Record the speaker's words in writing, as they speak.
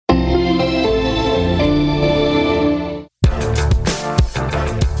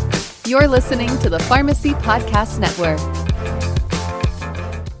You're listening to the Pharmacy Podcast Network.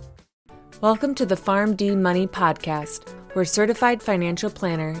 Welcome to the PharmD Money Podcast, where certified financial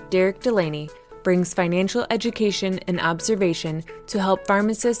planner Derek Delaney brings financial education and observation to help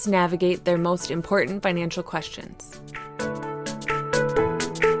pharmacists navigate their most important financial questions.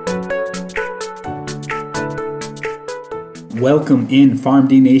 Welcome in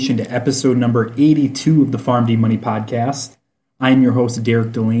PharmD Nation to episode number 82 of the PharmD Money Podcast. I am your host,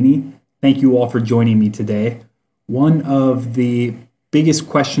 Derek Delaney. Thank you all for joining me today. One of the biggest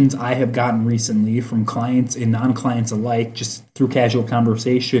questions I have gotten recently from clients and non-clients alike, just through casual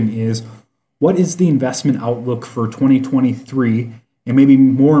conversation, is what is the investment outlook for 2023? And maybe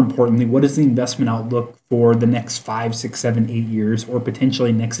more importantly, what is the investment outlook for the next 5, 6, 7, 8 years, or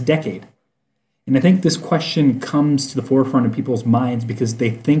potentially next decade? And I think this question comes to the forefront of people's minds because they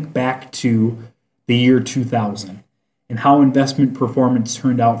think back to the year 2000 and how investment performance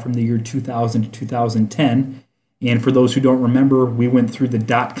turned out from the year 2000 to 2010. And for those who don't remember, we went through the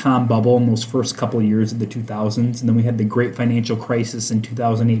dot-com bubble in those first couple of years of the 2000s, and then we had the great financial crisis in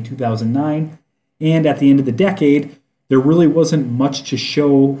 2008, 2009. And at the end of the decade, there really wasn't much to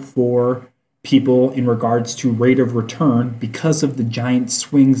show for people in regards to rate of return because of the giant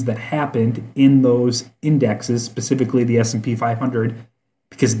swings that happened in those indexes, specifically the S&P 500,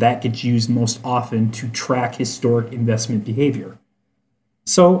 because that gets used most often to track historic investment behavior.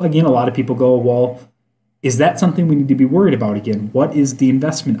 So again, a lot of people go, well, is that something we need to be worried about again? What is the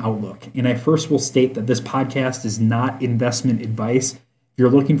investment outlook? And I first will state that this podcast is not investment advice. If you're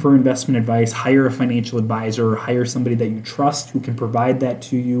looking for investment advice, hire a financial advisor or hire somebody that you trust who can provide that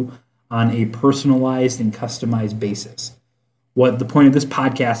to you on a personalized and customized basis. What the point of this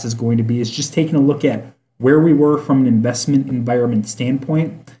podcast is going to be is just taking a look at where we were from an investment environment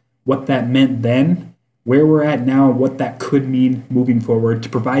standpoint, what that meant then, where we're at now, what that could mean moving forward to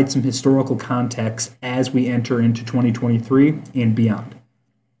provide some historical context as we enter into 2023 and beyond.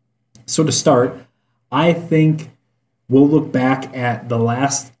 So to start, I think we'll look back at the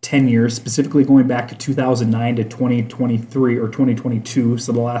last 10 years, specifically going back to 2009 to 2023 or 2022,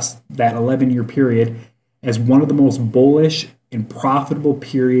 so that 11-year period, as one of the most bullish and profitable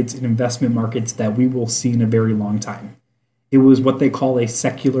periods in investment markets that we will see in a very long time. It was what they call a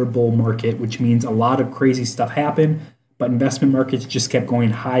secular bull market, which means a lot of crazy stuff happened, but investment markets just kept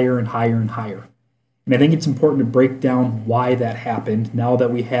going higher and higher and higher. And I think it's important to break down why that happened now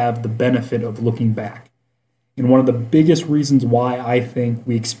that we have the benefit of looking back. And one of the biggest reasons why I think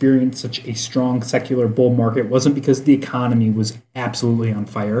we experienced such a strong secular bull market wasn't because the economy was absolutely on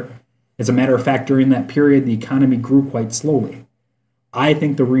fire. As a matter of fact, during that period, the economy grew quite slowly. I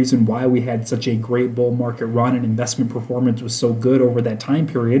think the reason why we had such a great bull market run and investment performance was so good over that time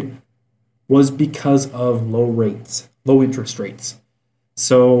period was because of low interest rates.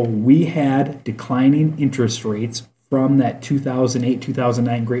 So we had declining interest rates from that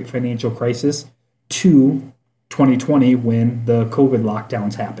 2008-2009 great financial crisis to 2020 when the COVID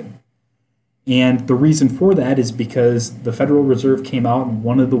lockdowns happened. And the reason for that is because the Federal Reserve came out, and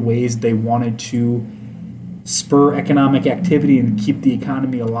one of the ways they wanted to spur economic activity and keep the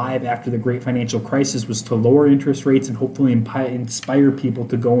economy alive after the great financial crisis was to lower interest rates and hopefully inspire people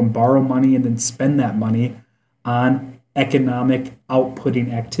to go and borrow money and then spend that money on economic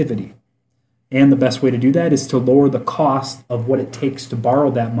outputting activity. And the best way to do that is to lower the cost of what it takes to borrow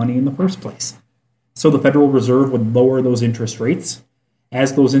that money in the first place. So the Federal Reserve would lower those interest rates.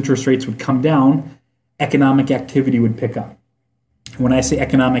 As those interest rates would come down, economic activity would pick up. When I say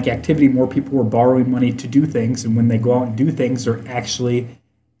economic activity, more people were borrowing money to do things. And when they go out and do things, they're actually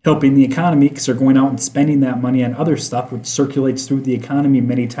helping the economy because they're going out and spending that money on other stuff, which circulates through the economy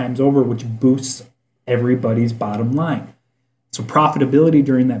many times over, which boosts everybody's bottom line. So profitability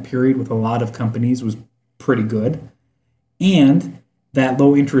during that period with a lot of companies was pretty good. And that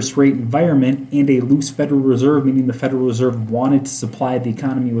low interest rate environment and a loose Federal Reserve, meaning the Federal Reserve wanted to supply the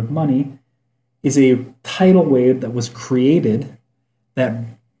economy with money, is a tidal wave that was created that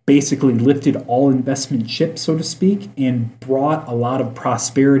basically lifted all investment ships, so to speak, and brought a lot of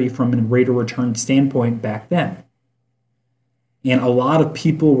prosperity from a rate of return standpoint back then. And a lot of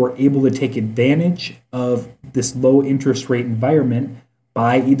people were able to take advantage of this low interest rate environment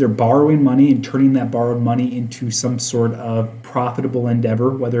by either borrowing money and turning that borrowed money into some sort of profitable endeavor,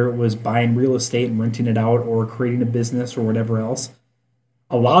 whether it was buying real estate and renting it out or creating a business or whatever else.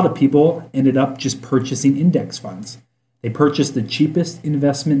 A lot of people ended up just purchasing index funds. They purchased the cheapest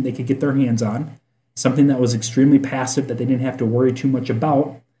investment they could get their hands on, something that was extremely passive that they didn't have to worry too much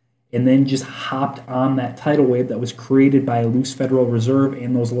about, and then just hopped on that tidal wave that was created by a loose Federal Reserve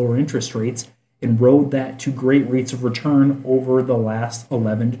and those lower interest rates and rode that to great rates of return over the last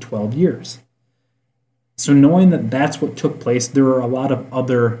 11 to 12 years. So knowing that that's what took place, there are a lot of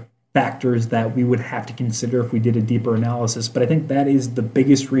other factors that we would have to consider if we did a deeper analysis. But I think that is the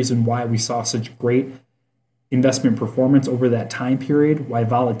biggest reason why we saw such great investment performance over that time period, why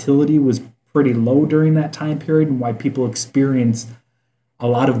volatility was pretty low during that time period, and why people experienced a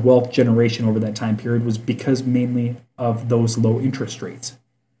lot of wealth generation over that time period was because mainly of those low interest rates.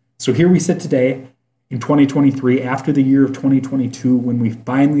 So here we sit today in 2023, after the year of 2022, when we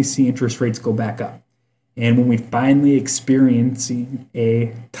finally see interest rates go back up. And when we finally experiencing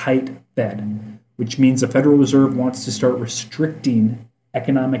a tight Fed, which means the Federal Reserve wants to start restricting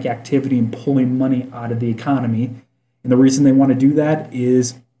economic activity and pulling money out of the economy. And the reason they want to do that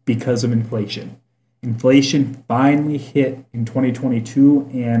is because of inflation. Inflation finally hit in 2022,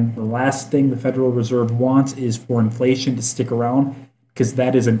 and the last thing the Federal Reserve wants is for inflation to stick around, because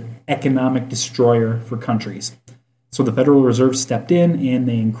that is an economic destroyer for countries. So the Federal Reserve stepped in and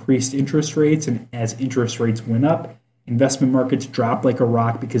they increased interest rates, and as interest rates went up, investment markets dropped like a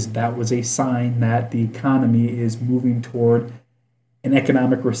rock, because that was a sign that the economy is moving toward an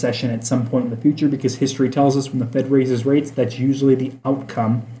economic recession at some point in the future, because history tells us when the Fed raises rates, that's usually the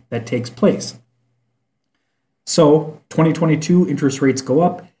outcome that takes place. So 2022, interest rates go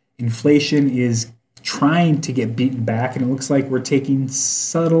up, inflation is trying to get beaten back, and it looks like we're taking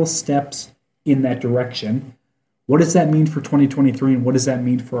subtle steps in that direction. What does that mean for 2023, and what does that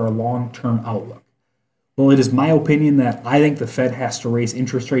mean for our long-term outlook? Well, it is my opinion that I think the Fed has to raise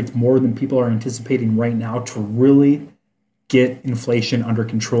interest rates more than people are anticipating right now to really get inflation under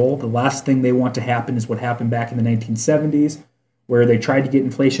control. The last thing they want to happen is what happened back in the 1970s, where they tried to get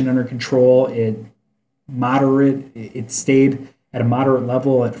inflation under control. It stayed at a moderate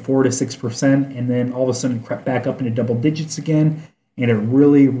level at 4 to 6%, and then all of a sudden crept back up into double digits again, and it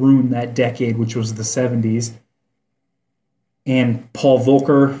really ruined that decade, which was the 70s. And Paul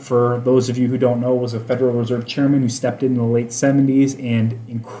Volcker, for those of you who don't know, was a Federal Reserve chairman who stepped in the late 70s and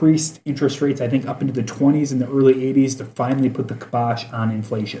increased interest rates, I think, up into the 20s and the early 80s to finally put the kibosh on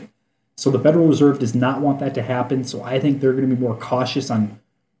inflation. So the Federal Reserve does not want that to happen, so I think they're going to be more cautious on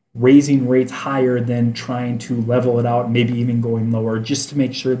raising rates higher than trying to level it out, maybe even going lower, just to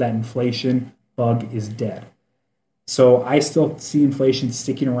make sure that inflation bug is dead. So I still see inflation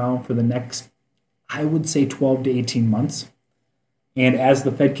sticking around for the next, I would say, 12 to 18 months. And as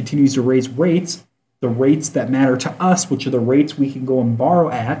the Fed continues to raise rates, the rates that matter to us, which are the rates we can go and borrow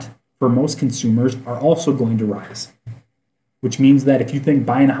at for most consumers, are also going to rise. Which means that if you think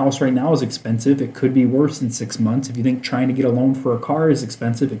buying a house right now is expensive, it could be worse in 6 months. If you think trying to get a loan for a car is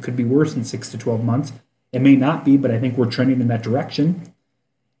expensive, it could be worse in 6 to 12 months. It may not be, but I think we're trending in that direction.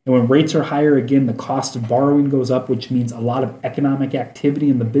 And when rates are higher, again, the cost of borrowing goes up, which means a lot of economic activity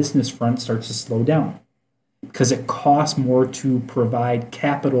in the business front starts to slow down, because it costs more to provide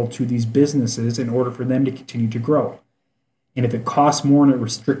capital to these businesses in order for them to continue to grow. And if it costs more and it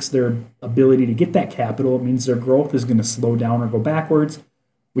restricts their ability to get that capital, it means their growth is going to slow down or go backwards,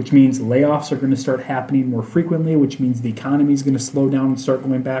 which means layoffs are going to start happening more frequently, which means the economy is going to slow down and start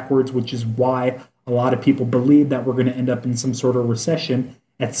going backwards, which is why a lot of people believe that we're going to end up in some sort of recession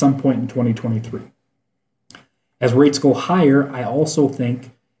at some point in 2023. As rates go higher, I also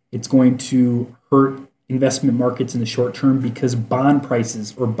think it's going to hurt investment markets in the short term, because bond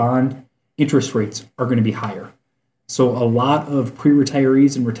prices or bond interest rates are going to be higher. So a lot of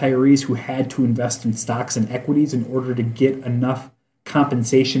pre-retirees and retirees who had to invest in stocks and equities in order to get enough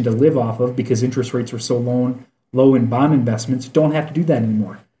compensation to live off of, because interest rates were so low in bond investments, don't have to do that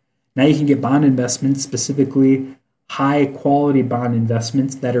anymore. Now you can get bond investments, specifically high quality bond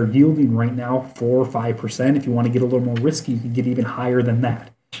investments that are yielding right now 4 or 5%. If you want to get a little more risky, you can get even higher than that,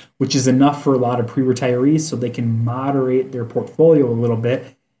 which is enough for a lot of pre-retirees so they can moderate their portfolio a little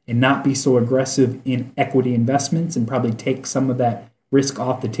bit and not be so aggressive in equity investments, and probably take some of that risk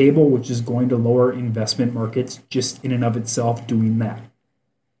off the table, which is going to lower investment markets just in and of itself doing that.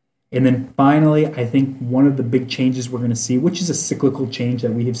 And then finally, I think one of the big changes we're going to see, which is a cyclical change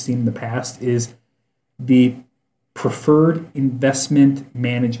that we have seen in the past, is the preferred investment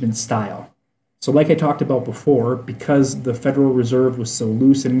management style. So like I talked about before, because the Federal Reserve was so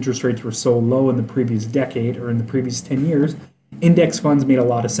loose and interest rates were so low in the previous decade or in the previous 10 years, index funds made a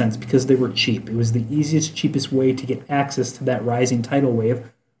lot of sense because they were cheap. It was the easiest, cheapest way to get access to that rising tidal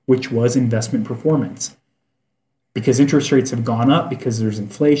wave, which was investment performance. Because interest rates have gone up, because there's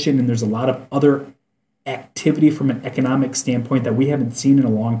inflation, and there's a lot of other activity from an economic standpoint that we haven't seen in a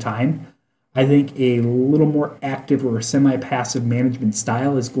long time, I think a little more active or a semi-passive management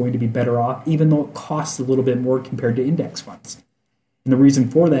style is going to be better off, even though it costs a little bit more compared to index funds. And the reason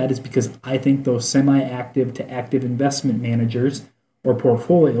for that is because I think those semi-active to active investment managers or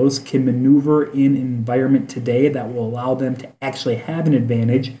portfolios can maneuver in an environment today that will allow them to actually have an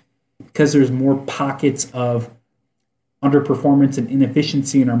advantage because there's more pockets of underperformance and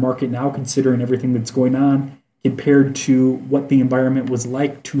inefficiency in our market now, considering everything that's going on, compared to what the environment was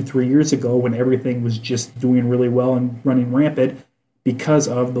like 2-3 years ago when everything was just doing really well and running rampant because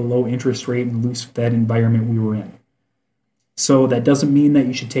of the low interest rate and loose Fed environment we were in. So that doesn't mean that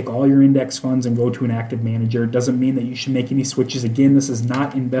you should take all your index funds and go to an active manager. It doesn't mean that you should make any switches. Again, this is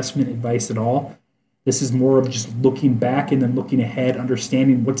not investment advice at all. This is more of just looking back and then looking ahead,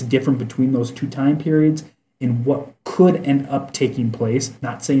 understanding what's different between those two time periods and what could end up taking place.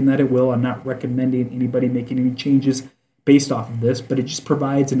 Not saying that it will. I'm not recommending anybody making any changes based off of this, but it just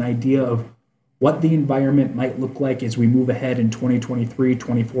provides an idea of what the environment might look like as we move ahead in 2023,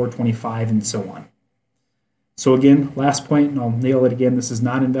 24, 25, and so on. So again, last point, and I'll nail it again, this is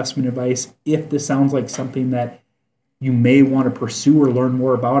not investment advice. If this sounds like something that you may want to pursue or learn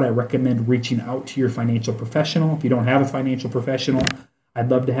more about, I recommend reaching out to your financial professional. If you don't have a financial professional,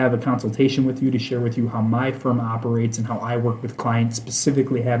 I'd love to have a consultation with you to share with you how my firm operates and how I work with clients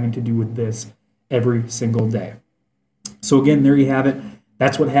specifically having to do with this every single day. So again, there you have it.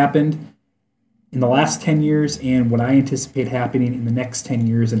 That's what happened in the last 10 years and what I anticipate happening in the next 10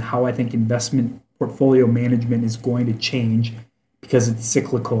 years and how I think investment portfolio management is going to change because it's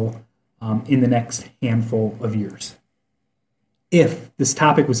cyclical in the next handful of years. If this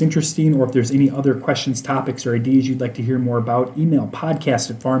topic was interesting or if there's any other questions, topics, or ideas you'd like to hear more about, email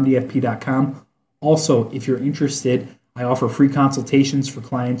podcast@farmdfp.com. Also, if you're interested, I offer free consultations for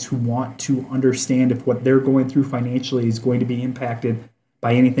clients who want to understand if what they're going through financially is going to be impacted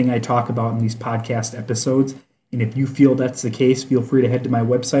by anything I talk about in these podcast episodes. And if you feel that's the case, feel free to head to my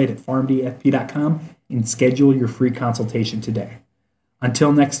website at farmdfp.com and schedule your free consultation today.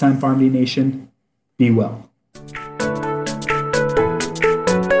 Until next time, PharmD Nation, be well.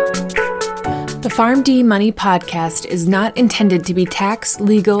 The PharmD Money Podcast is not intended to be tax,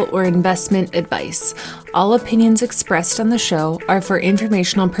 legal, or investment advice. All opinions expressed on the show are for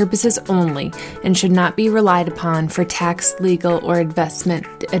informational purposes only and should not be relied upon for tax, legal, or investment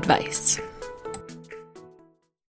advice.